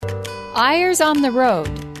Eyres on the Road,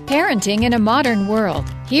 Parenting in a Modern World.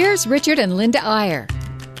 Here's Richard and Linda Eyre.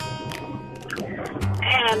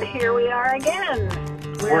 And here we are again.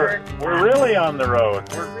 We're really on the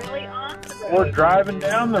road. We're really on the road. We're driving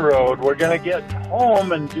down the road. We're going to get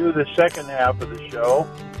home and do the second half of the show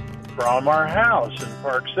from our house in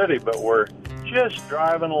Park City, but we're just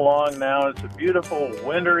driving along now. It's a beautiful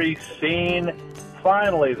wintry scene.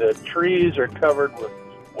 Finally, the trees are covered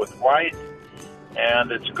with white,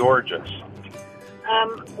 and it's gorgeous.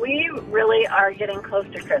 We really are getting close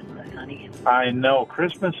to Christmas, honey. I know.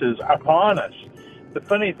 Christmas is upon us. The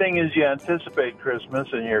funny thing is you anticipate Christmas,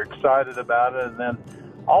 and you're excited about it, and then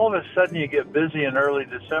all of a sudden you get busy in early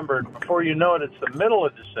December, and before you know it, it's the middle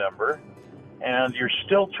of December, and you're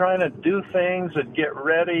still trying to do things and get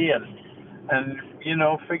ready and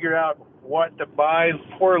figure out what to buy.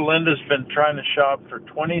 Poor Linda's been trying to shop for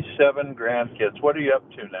 27 grandkids. What are you up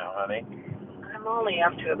to now, honey? I'm only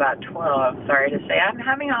up to about 12, sorry to say. I'm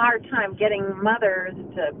having a hard time getting mothers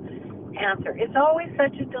to answer. It's always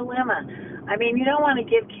such a dilemma. I mean, you don't want to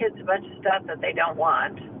give kids a bunch of stuff that they don't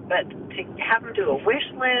want, but to have them do a wish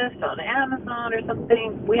list on Amazon or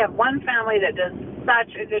something. We have one family that does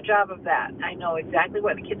such a good job of that. I know exactly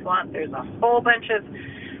what the kids want. There's a whole bunch of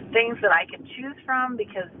things that I can choose from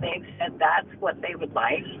because they've said that's what they would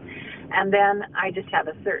like. And then I just have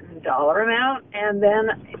a certain dollar amount, and then,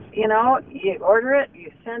 you order it,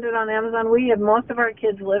 you send it on Amazon. We have most of our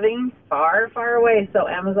kids living far, far away, so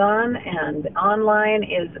Amazon and online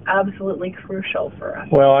is absolutely crucial for us.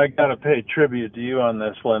 Well, I got to pay tribute to you on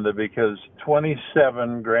this, Linda, because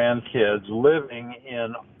 27 grandkids living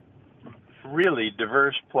in really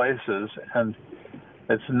diverse places, and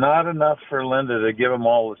it's not enough for Linda to give them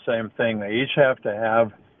all the same thing. They each have to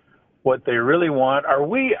have what they really want. Are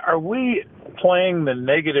we playing the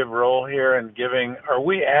negative role here and are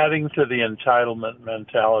we adding to the entitlement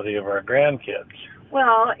mentality of our grandkids?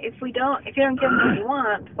 Well, if you don't give them what you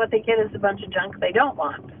want, what they get is a bunch of junk they don't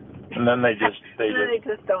want. And then they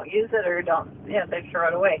just don't use it or they throw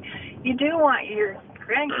it away. You do want your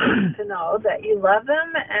grandkids to know that you love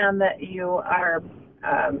them and that you are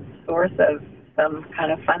a source of some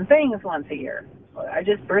kind of fun things once a year.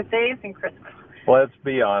 Just birthdays and Christmas. Let's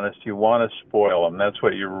be honest. You want to spoil them. That's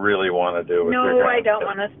what you really want to do with your grandkids. No, I don't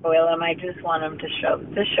want to spoil them. I just want them to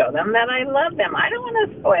show them that I love them. I don't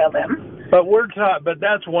want to spoil them. But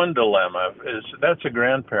that's one dilemma. That's a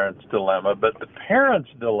grandparent's dilemma. But the parent's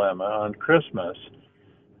dilemma on Christmas,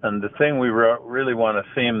 and the thing we really want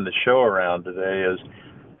to theme the show around today is,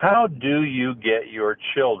 how do you get your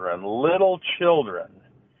children, little children,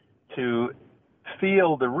 to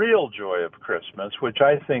feel the real joy of Christmas, which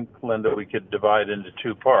I think, Linda, we could divide into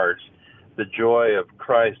two parts. The joy of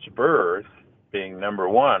Christ's birth being number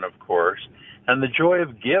one, of course, and the joy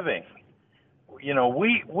of giving.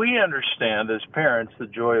 We understand as parents the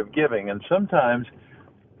joy of giving, and sometimes,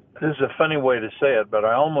 this is a funny way to say it, but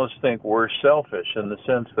I almost think we're selfish in the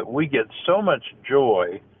sense that we get so much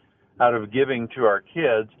joy out of giving to our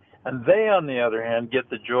kids, and they, on the other hand, get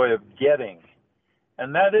the joy of getting.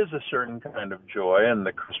 And that is a certain kind of joy, and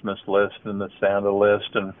the Christmas list and the Santa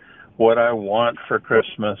list and what I want for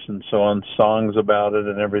Christmas and so on, songs about it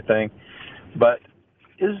and everything. But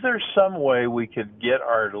is there some way we could get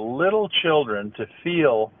our little children to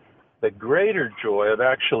feel the greater joy of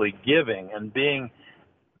actually giving and being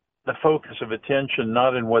the focus of attention,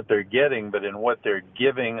 not in what they're getting, but in what they're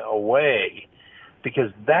giving away? Because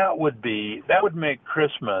that would make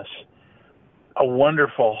Christmas a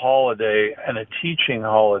wonderful holiday and a teaching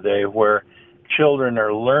holiday where children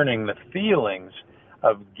are learning the feelings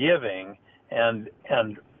of giving and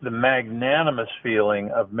the magnanimous feeling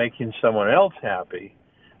of making someone else happy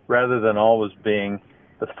rather than always being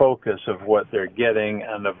the focus of what they're getting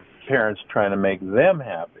and of parents trying to make them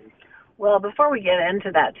happy. Well, before we get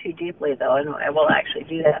into that too deeply, though, and we'll actually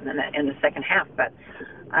do that in the second half, but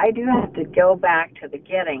I do have to go back to the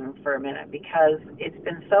getting for a minute because it's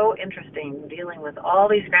been so interesting dealing with all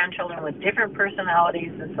these grandchildren with different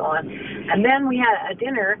personalities and so on. And then we had a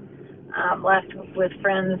dinner last week with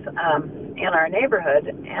friends in our neighborhood,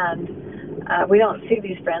 and we don't see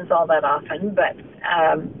these friends all that often, but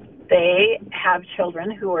they have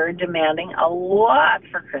children who are demanding a lot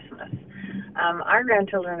for Christmas. Our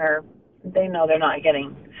grandchildren they know they're not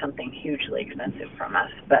getting something hugely expensive from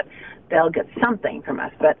us, but they'll get something from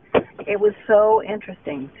us. But it was so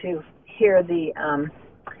interesting to hear the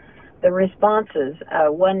responses.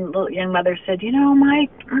 One little young mother said, my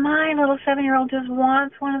little 7-year-old just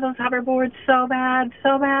wants one of those hoverboards so bad.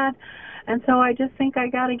 And so I just think I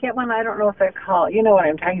got to get one. I don't know if they're called, you know what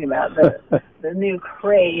I'm talking about, the new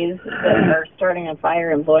craze that are starting on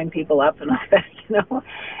fire and blowing people up and all that, you know.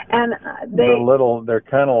 And they're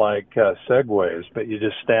kind of like Segways, but you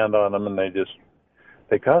just stand on them and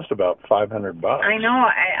they cost about $500. I know.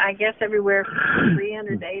 I guess everywhere from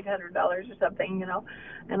 $300 to $800 or something, you know.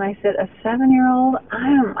 And I said, a 7-year-old,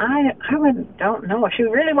 I don't know. She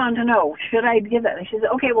really wanted to know, should I give that? And she said,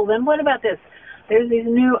 okay, well then what about this? There's these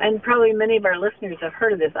new, and probably many of our listeners have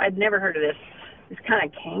heard of this. I'd never heard of this kind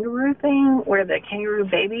of kangaroo thing where the kangaroo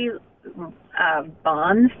baby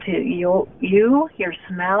bonds to your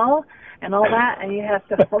smell and all that, and you have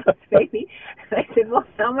to hold this baby. And I said, well,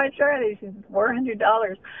 how much are they? She said,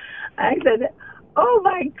 $400. I said, oh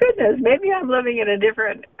my goodness, maybe I'm living in a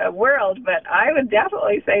different world, but I would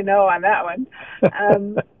definitely say no on that one.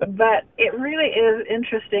 But it really is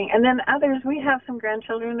interesting. And then others, we have some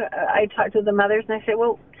grandchildren. I talk to the mothers and I say,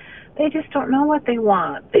 well, they just don't know what they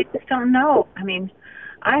want. They just don't know. I mean,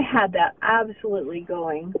 I had that absolutely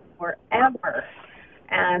going forever.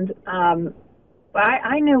 And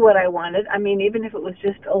I knew what I wanted. I mean, even if it was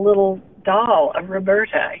just a little doll of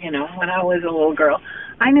Roberta, you know, when I was a little girl,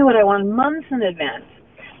 I knew what I wanted months in advance.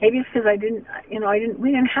 Maybe it's because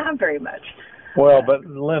we didn't have very much. Well, but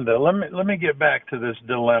Linda, let me get back to this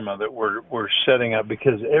dilemma that we're setting up,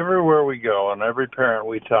 because everywhere we go and every parent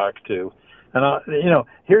we talk to, and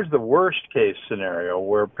here's the worst case scenario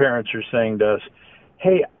where parents are saying to us,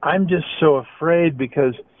 "Hey, I'm just so afraid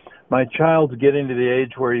because my child's getting to the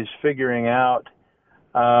age where he's figuring out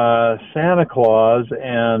Santa Claus,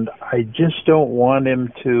 and I just don't want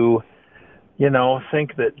him to,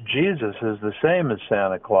 think that Jesus is the same as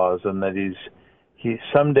Santa Claus, and that he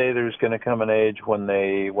someday there's going to come an age when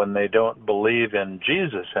they don't believe in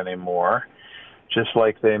Jesus anymore, just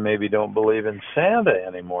like they maybe don't believe in Santa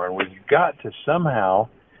anymore. And we've got to somehow."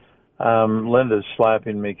 Linda's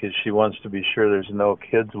slapping me because she wants to be sure there's no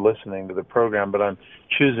kids listening to the program, but I'm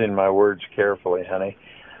choosing my words carefully, honey.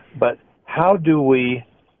 But how do we,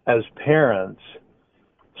 as parents,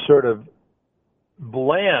 sort of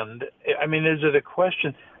blend? I mean, is it a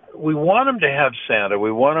question? We want them to have Santa.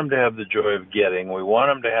 We want them to have the joy of getting. We want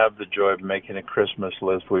them to have the joy of making a Christmas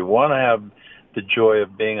list. We want to have the joy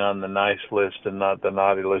of being on the nice list and not the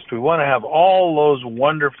naughty list. We want to have all those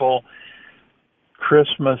wonderful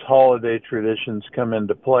Christmas holiday traditions come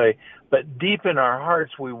into play. But deep in our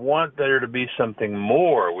hearts, we want there to be something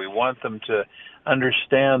more. We want them to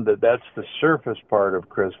understand that that's the surface part of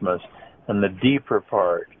Christmas, and the deeper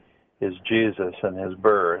part is Jesus and his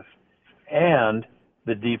birth. And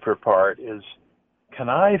the deeper part is, can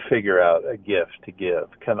I figure out a gift to give?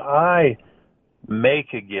 Can I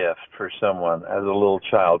make a gift for someone as a little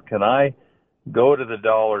child? Can I go to the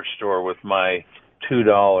dollar store with my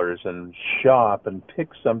 $2 and shop and pick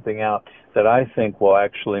something out that I think will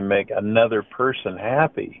actually make another person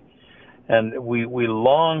happy? And we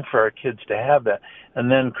long for our kids to have that. And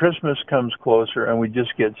then Christmas comes closer and we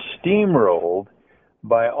just get steamrolled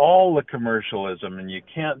by all the commercialism, and you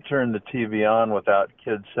can't turn the TV on without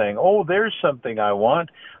kids saying, "Oh, there's something I want.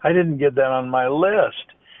 I didn't get that on my list."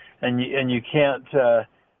 And you can't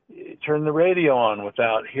turn the radio on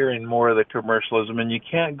without hearing more of the commercialism, and you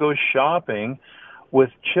can't go shopping with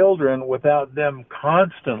children without them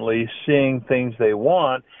constantly seeing things they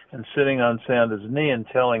want and sitting on Santa's knee and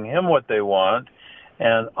telling him what they want,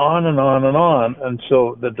 and on and on and on. And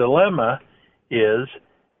so the dilemma is,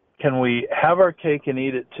 can we have our cake and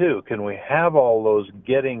eat it too? Can we have all those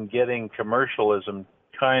getting commercialism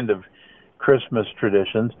kind of Christmas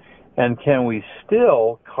traditions? And can we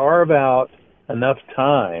still carve out enough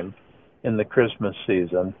time in the Christmas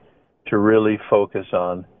season to really focus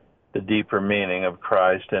on the deeper meaning of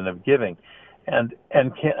Christ and of giving? And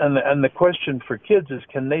the question for kids is,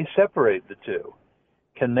 can they separate the two?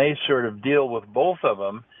 Can they sort of deal with both of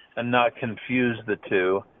them and not confuse the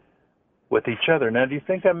two with each other? Now, do you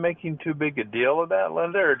think I'm making too big a deal of that,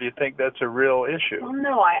 Linda, or do you think that's a real issue? Well,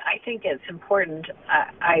 no, I think it's important.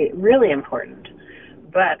 Really important.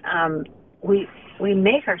 But we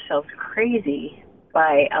make ourselves crazy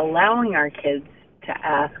by allowing our kids to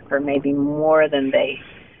ask for maybe more than they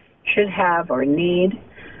should have or need.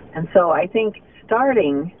 And so I think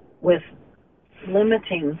starting with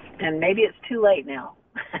limiting, and maybe it's too late now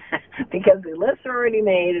because the lists are already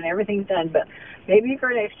made and everything's done, but maybe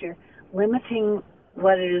for next year, limiting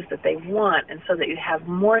what it is that they want, and so that you have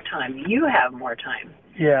more time. You have more time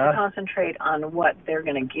to concentrate on what they're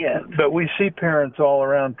going to give. But we see parents all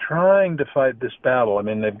around trying to fight this battle. I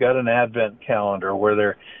mean, they've got an Advent calendar where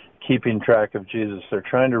they're keeping track of Jesus. They're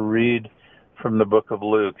trying to read from the book of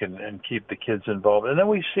Luke and keep the kids involved. And then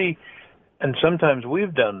we see and sometimes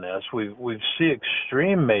we've done this. We see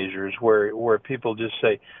extreme measures where people just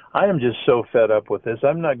say, I am just so fed up with this,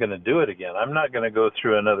 I'm not going to do it again. I'm not going to go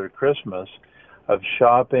through another Christmas of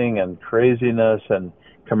shopping and craziness and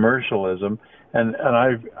commercialism. And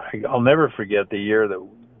I'll never forget the year that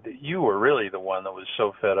you were really the one that was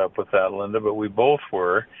so fed up with that, Linda, but we both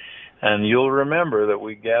were. And you'll remember that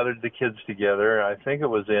we gathered the kids together. I think it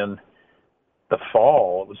was in the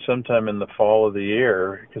fall. It was sometime in the fall of the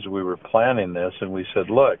year because we were planning this, and we said,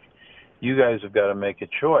 look, you guys have got to make a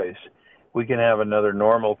choice. We can have another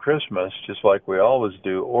normal Christmas just like we always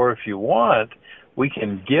do, or if you want, we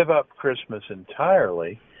can give up Christmas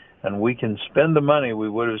entirely, and we can spend the money we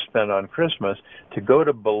would have spent on Christmas to go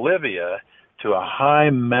to Bolivia, to a high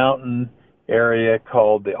mountain area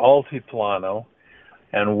called the Altiplano,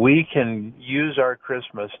 and we can use our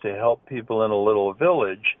Christmas to help people in a little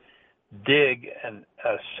village dig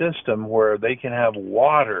a system where they can have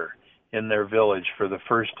water in their village for the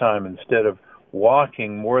first time instead of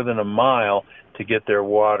walking more than a mile to get their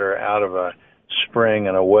water out of a spring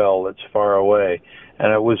and a well that's far away.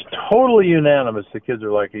 And it was totally unanimous. The kids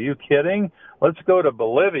are like, are you kidding? Let's go to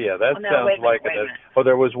Bolivia. That sounds like it. Oh,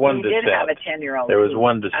 there was one dissent. We did have a 10-year-old. There was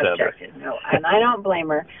one dissenter. No, and I don't blame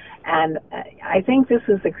her. And I think this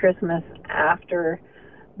was the Christmas after.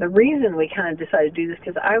 The reason we kind of decided to do this,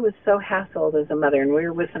 because I was so hassled as a mother, and we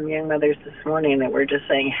were with some young mothers this morning that were just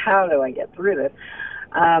saying, how do I get through this?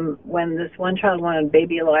 When this one child wanted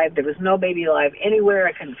Baby Alive, there was no Baby Alive anywhere.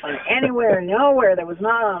 I couldn't find it anywhere, nowhere. There was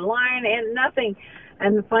not online and nothing.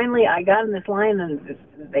 And finally, I got in this line, and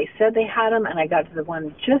they said they had them, and I got to the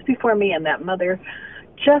one just before me, and that mother,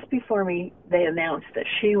 just before me, they announced that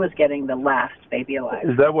she was getting the last Baby Alive.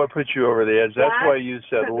 Is that what put you over the edge? That's why you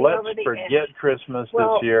said, let's forget Christmas this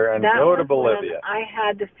year and go to Bolivia. I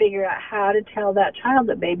had to figure out how to tell that child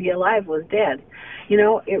that Baby Alive was dead. You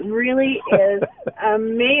know, it really is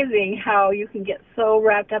amazing how you can get so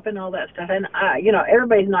wrapped up in all that stuff. And, you know,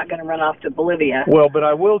 everybody's not going to run off to Bolivia. Well, but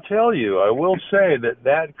I will tell you, I will say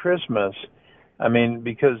that Christmas, I mean,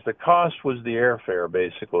 because the cost was the airfare,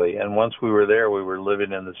 basically. And once we were there, we were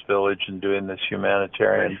living in this village and doing this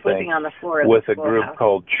humanitarian thing on the floor with a group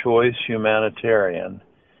called Choice Humanitarian.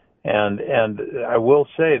 And I will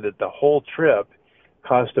say that the whole trip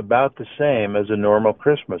cost about the same as a normal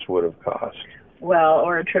Christmas would have cost. Well,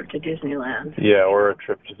 or a trip to Disneyland. Yeah, or a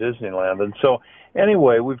trip to Disneyland. And so,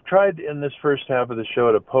 anyway, we've tried in this first half of the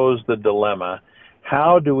show to pose the dilemma.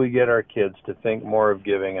 How do we get our kids to think more of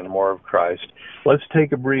giving and more of Christ? Let's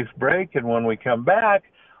take a brief break, and when we come back,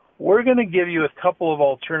 we're going to give you a couple of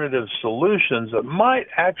alternative solutions that might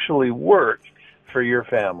actually work for your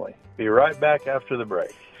family. Be right back after the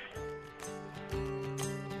break.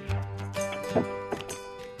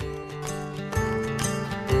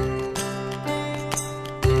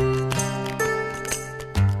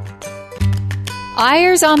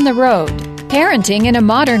 Eyre's on the Road, Parenting in a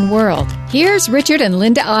Modern World. Here's Richard and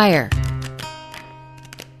Linda Eyre.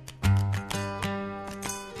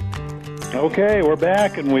 Okay, we're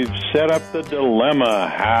back, and we've set up the dilemma.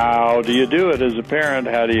 How do you do it as a parent?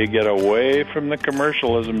 How do you get away from the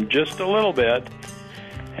commercialism just a little bit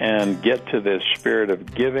and get to this spirit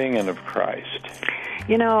of giving and of Christ?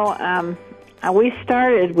 You know, we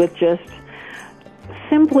started with just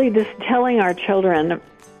simply just telling our children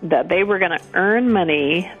that they were going to earn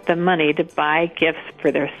the money to buy gifts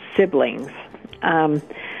for their siblings.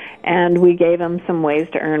 And we gave them some ways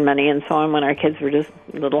to earn money and so on when our kids were just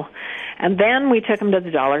little. And then we took them to the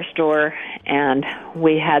dollar store, and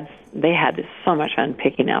they had so much fun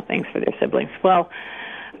picking out things for their siblings. Well,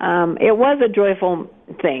 it was a joyful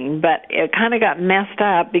thing, but it kind of got messed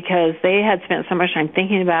up because they had spent so much time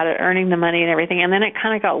thinking about it, earning the money and everything, and then it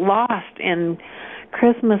kind of got lost in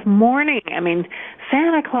Christmas morning. I mean,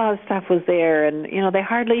 Santa Claus stuff was there, and, you know, they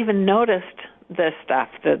hardly even noticed the stuff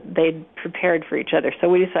that they'd prepared for each other. So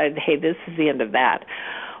we decided, hey, this is the end of that.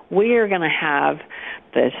 We are going to have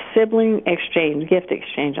the sibling exchange, gift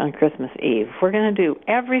exchange on Christmas Eve. We're going to do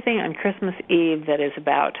everything on Christmas Eve that is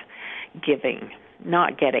about giving,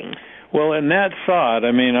 not getting. Well, in that thought,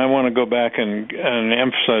 I mean, I want to go back and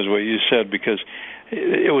emphasize what you said, because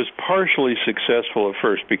it was partially successful at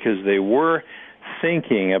first because they were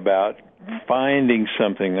thinking about finding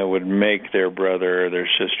something that would make their brother or their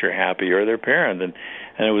sister happy or their parent, and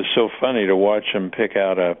it was so funny to watch them pick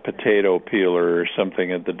out a potato peeler or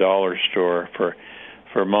something at the dollar store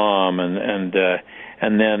for mom, and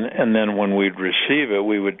then when we'd receive it,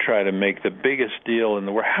 we would try to make the biggest deal in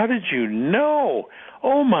the world. How did you know?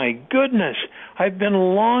 Oh my goodness, I've been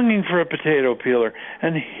longing for a potato peeler,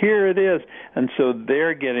 and here it is. And so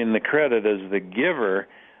they're getting the credit as the giver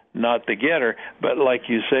not the getter. But like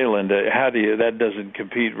you say, Linda, that doesn't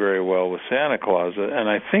compete very well with Santa Claus. And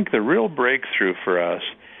I think the real breakthrough for us,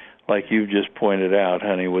 like you've just pointed out,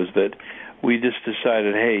 honey, was that we just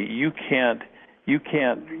decided, hey, you can't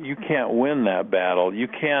win that battle. You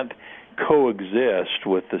can't coexist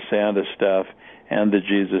with the Santa stuff and the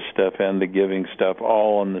Jesus stuff and the giving stuff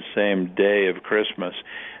all on the same day of Christmas.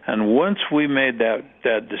 And once we made that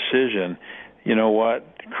decision, you know what?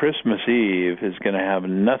 Christmas Eve is going to have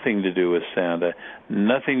nothing to do with Santa,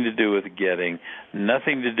 nothing to do with getting,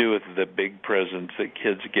 nothing to do with the big presents that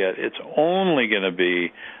kids get. It's only going to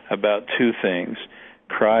be about two things: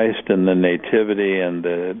 Christ and the Nativity and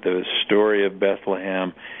the story of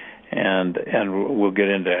Bethlehem, and we'll get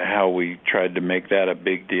into how we tried to make that a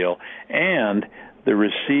big deal, and the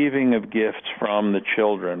receiving of gifts from the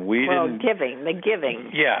children. The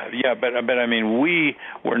giving. Yeah, but I mean, we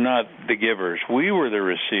were not the givers. We were the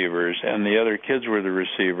receivers, and the other kids were the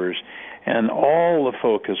receivers, and all the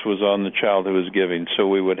focus was on the child who was giving. So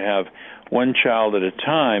we would have one child at a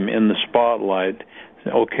time in the spotlight.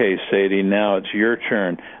 Okay, Sadie, now it's your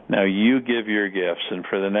turn. Now you give your gifts. And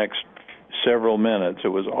for the next several minutes, it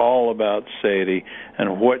was all about Sadie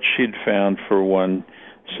and what she'd found for one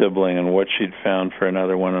sibling and what she'd found for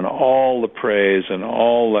another one, and all the praise and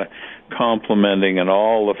all the complimenting and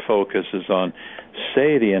all the focus is on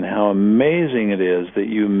Sadie and how amazing it is that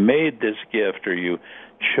you made this gift or you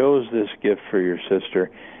chose this gift for your sister,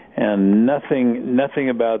 and nothing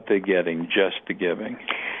about the getting, just the giving.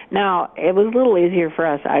 Now, it was a little easier for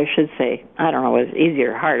us, I should say. I don't know, it was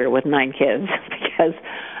easier or harder with 9 kids because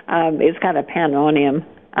it's kind of pandemonium.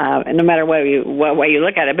 No matter what way you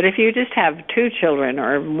look at it. But if you just have 2 children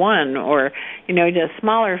or 1 or, just a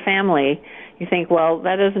smaller family, you think, well,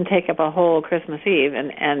 that doesn't take up a whole Christmas Eve,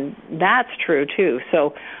 and that's true too.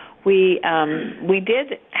 So we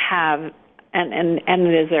did have, and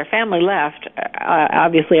as our family left,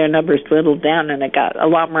 obviously our numbers dwindled down, and it got a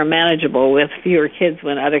lot more manageable with fewer kids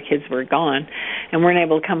when other kids were gone and weren't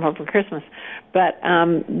able to come home for Christmas. But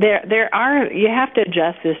you have to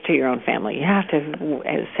adjust this to your own family. You have to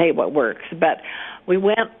say what works. But we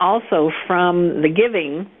went also from the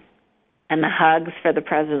giving and the hugs for the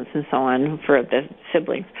presents and so on for the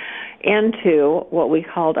siblings into what we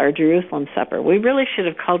called our Jerusalem supper. We really should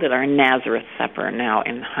have called it our Nazareth supper now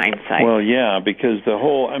in hindsight. Well, yeah, because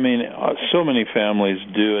so many families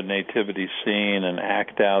do a nativity scene and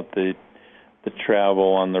act out the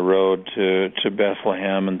travel on the road to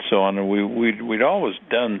Bethlehem and so on, and we'd always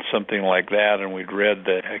done something like that, and we'd read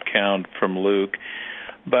the account from Luke.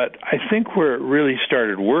 But I think where it really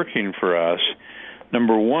started working for us,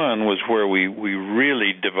 number one, was where we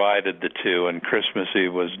really divided the two, and Christmas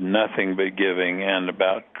Eve was nothing but giving and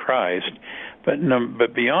about Christ. But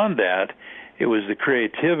beyond that, it was the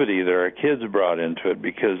creativity that our kids brought into it,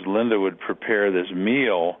 because Linda would prepare this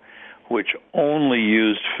meal which only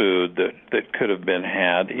used food that could have been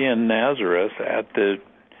had in Nazareth at the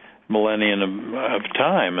millennium of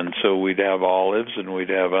time. And so we'd have olives, and we'd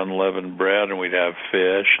have unleavened bread, and we'd have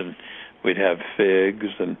fish, and we'd have figs,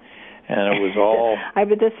 and it was all... I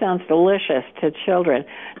bet this sounds delicious to children.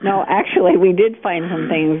 No, actually, we did find some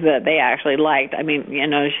things that they actually liked. I mean,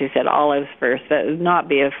 she said olives first. That would not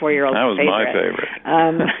be a 4-year-old's favorite. That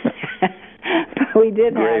was my favorite. We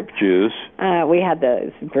did grape juice. We had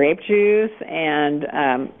the grape juice, and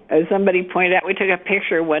as somebody pointed out, we took a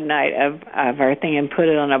picture one night of our thing and put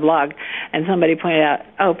it on a blog, and somebody pointed out,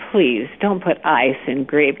 oh, please, don't put ice in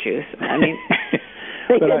grape juice. I mean...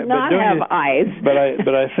 They did not have ice. But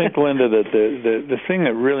I think, Linda, that the thing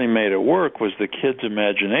that really made it work was the kids'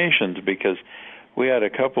 imaginations, because we had a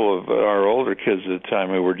couple of our older kids at the time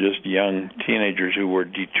who were just young teenagers who were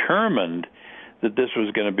determined that this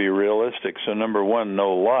was going to be realistic. So, number one,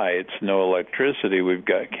 no lights, no electricity. We've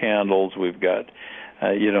got candles. We've got,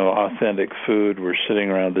 authentic food. We're sitting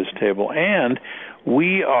around this table. And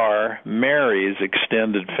we are Mary's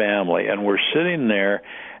extended family, and we're sitting there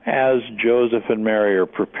as Joseph and Mary are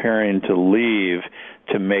preparing to leave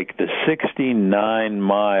to make the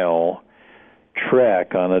 69-mile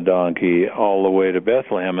trek on a donkey all the way to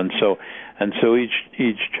Bethlehem. And so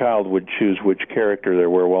each child would choose which character they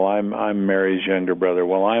were. Well, I'm Mary's younger brother.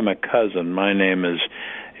 Well, I'm a cousin. My name is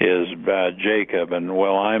Jacob, and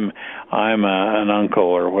well, I'm an uncle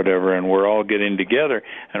or whatever, and we're all getting together,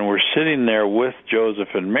 and we're sitting there with Joseph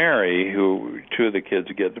and Mary, who 2 of the kids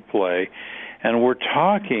get to play, and we're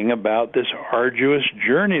talking about this arduous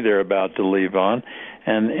journey they're about to leave on,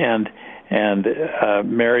 and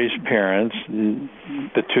Mary's parents,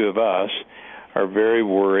 the 2 of us, are very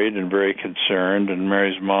worried and very concerned, and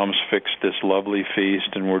Mary's mom's fixed this lovely feast,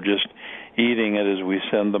 and we're just eating it as we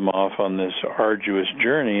send them off on this arduous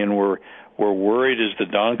journey, and we're worried, is the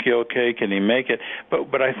donkey okay? Can he make it?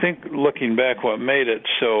 But I think looking back, what made it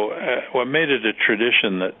a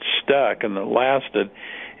tradition that stuck and that lasted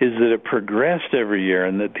is that it progressed every year,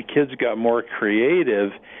 and that the kids got more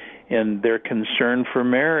creative in their concern for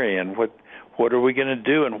Mary and what are we going to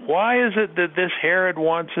do, and why is it that this Herod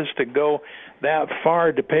wants us to go that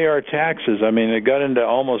far to pay our taxes? I mean, it got into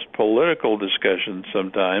almost political discussions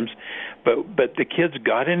sometimes, but the kids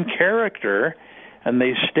got in character, and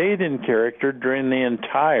they stayed in character during the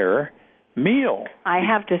entire meal. I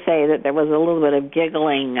have to say that there was a little bit of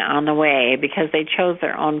giggling on the way because they chose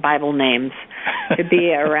their own Bible names to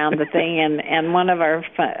be around the thing, and one of our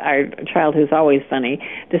child, who's always funny,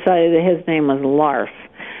 decided that his name was Larf.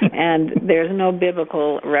 And there's no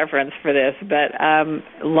biblical reference for this, but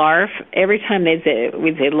Larf, every time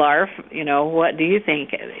we'd say Larf, what do you think?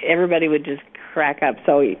 Everybody would just crack up.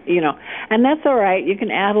 So, and that's all right. You can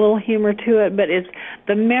add a little humor to it, but it's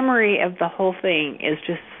the memory of the whole thing is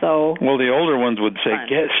just so Well, the older ones would say,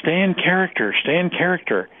 stay in character,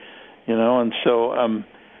 and so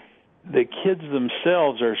the kids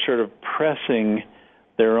themselves are sort of pressing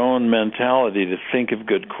their own mentality to think of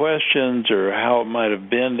good questions or how it might have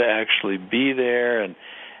been to actually be there,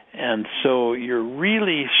 and so you're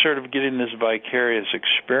really sort of getting this vicarious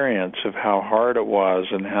experience of how hard it was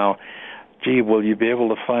and how, gee, will you be able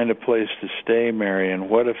to find a place to stay, Mary? And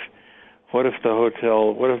what if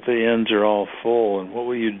the inns are all full, and what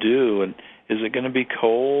will you do? And is it going to be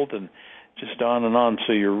cold? And just on and on.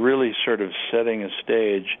 So you're really sort of setting a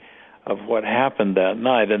stage of what happened that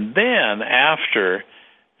night. And then after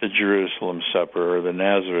the Jerusalem supper or the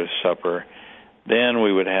Nazareth supper, then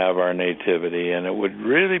we would have our nativity, and it would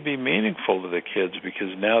really be meaningful to the kids because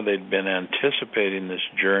now they'd been anticipating this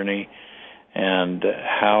journey, and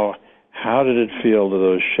how did it feel to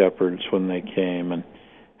those shepherds when they came, and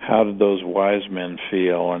how did those wise men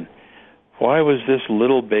feel, and why was this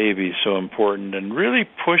little baby so important, and really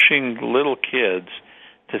pushing little kids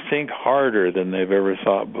to think harder than they've ever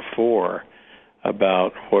thought before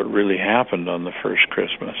about what really happened on the first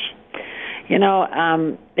Christmas.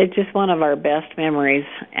 It's just one of our best memories,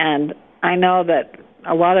 and I know that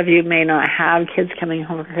a lot of you may not have kids coming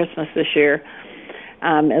home for Christmas this year.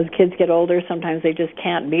 As kids get older, sometimes they just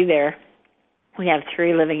can't be there. We have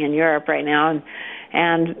 3 living in Europe right now,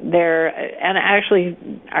 and actually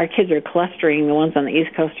our kids are clustering. The ones on the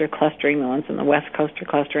East Coast are clustering, the ones on the West Coast are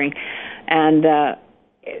clustering, and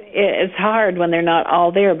it's hard when they're not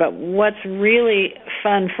all there, but what's really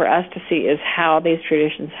fun for us to see is how these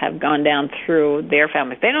traditions have gone down through their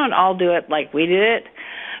families. They don't all do it like we did it,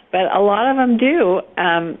 but a lot of them do.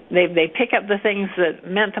 They pick up the things that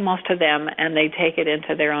meant the most to them, and they take it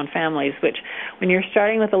into their own families, which when you're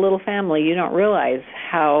starting with a little family, you don't realize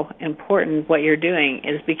how important what you're doing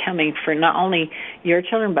is becoming for not only your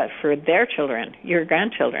children, but for their children, your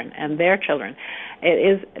grandchildren, and their children.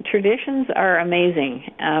 Traditions are amazing.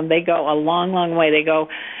 They go a long, long way. They go,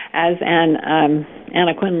 as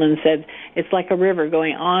Anna Quinlan said, it's like a river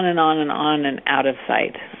going on and on and on and out of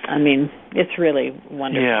sight. I mean, it's really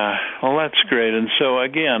wonderful. Yeah, well, that's great. And so,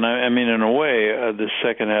 again, I mean, in a way, the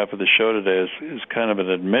second half of the show today is kind of an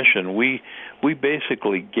admission. We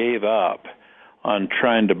basically gave up on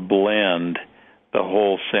trying to blend the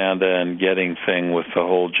whole Santa and getting thing with the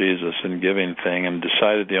whole Jesus and giving thing, and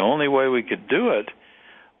decided the only way we could do it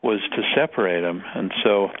was to separate them. And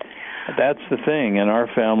so that's the thing. In our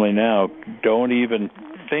family now, don't even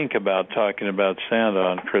think about talking about Santa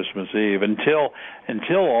on Christmas Eve until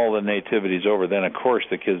all the nativity's over. Then, of course,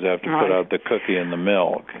 the kids have to put out the cookie and the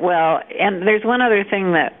milk. Well, and there's one other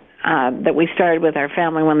thing that we started with our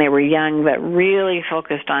family when they were young that really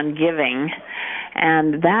focused on giving.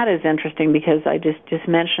 And that is interesting because I just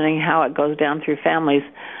mentioning how it goes down through families.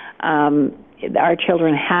 Our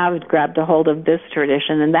children have grabbed a hold of this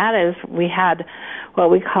tradition, and that is we had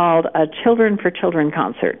what we called a Children for Children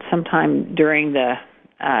concert sometime during the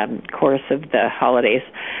course of the holidays,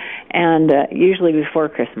 and usually before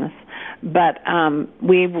Christmas. But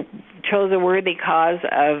we chose a worthy cause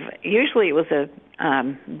of, usually it was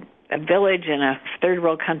a village in a third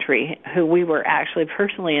world country who we were actually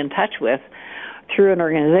personally in touch with through an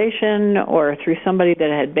organization or through somebody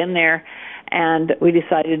that had been there, and we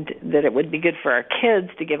decided that it would be good for our kids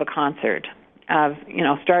to give a concert of,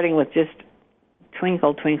 starting with just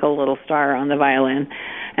Twinkle, Twinkle, Little Star on the violin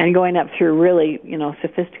and going up through really,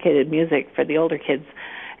 sophisticated music for the older kids,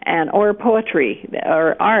 or poetry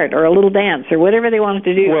or art or a little dance or whatever they wanted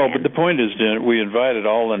to do. Well, but the point is that we invited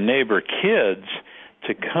all the neighbor kids to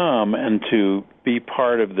to come and to be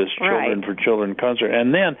part of this Children for Children concert.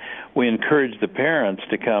 And then we encourage the parents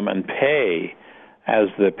to come and pay as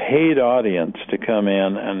the paid audience to come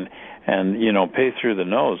in and you know, pay through the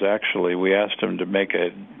nose. Actually, we asked them to make a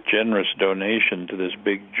generous donation to this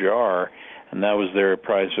big jar, and that was their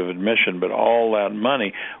price of admission. But all that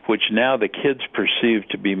money, which now the kids perceive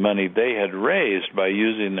to be money they had raised by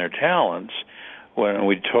using their talents, when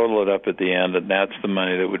we total it up at the end, and that's the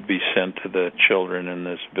money that would be sent to the children in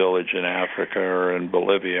this village in Africa or in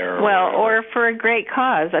Bolivia or whatever. Or for a great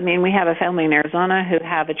cause. I mean, we have a family in Arizona who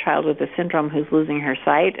have a child with a syndrome who's losing her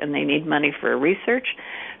sight, and they need money for research.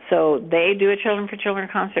 So they do a Children for Children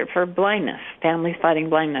concert for blindness, families fighting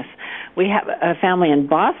blindness. We have a family in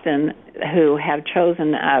Boston who have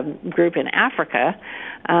chosen a group in Africa,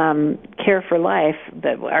 Care for Life,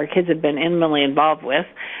 that our kids have been intimately involved with,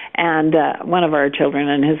 and one of our children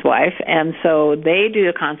and his wife. And so they do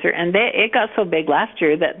a concert, and it got so big last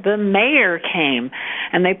year that the mayor came,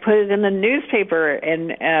 and they put it in the newspaper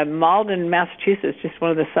in Malden, Massachusetts, just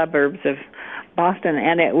one of the suburbs of Boston,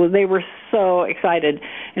 and they were so excited.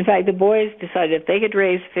 In fact, the boys decided if they could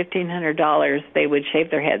raise $1,500, they would shave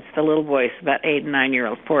their heads. The little boys, about 8 and 9 year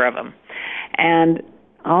olds, 4 of them, and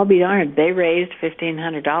I'll be darned, they raised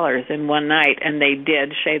 $1,500 in one night, and they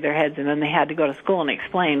did shave their heads, and then they had to go to school and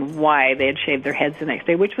explain why they had shaved their heads the next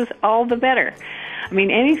day, which was all the better. I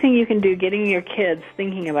mean, anything you can do, getting your kids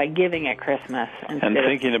thinking about giving at Christmas. And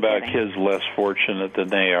thinking about kids less fortunate than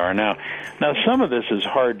they are. Now, some of this is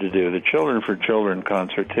hard to do. The Children for Children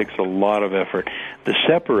concert takes a lot of effort. The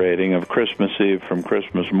separating of Christmas Eve from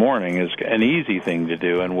Christmas morning is an easy thing to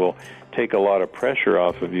do and will take a lot of pressure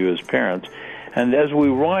off of you as parents. And as we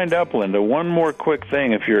wind up, Linda, one more quick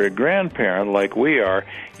thing. If you're a grandparent like we are,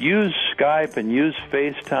 use Skype and use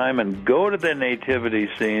FaceTime and go to the nativity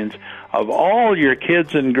scenes of all your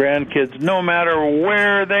kids and grandkids, no matter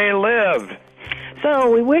where they live. So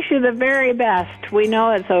we wish you the very best. We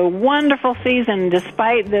know it's a wonderful season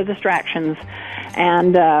despite the distractions.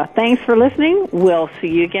 And thanks for listening. We'll see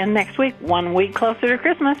you again next week, 1 week closer to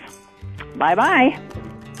Christmas. Bye-bye.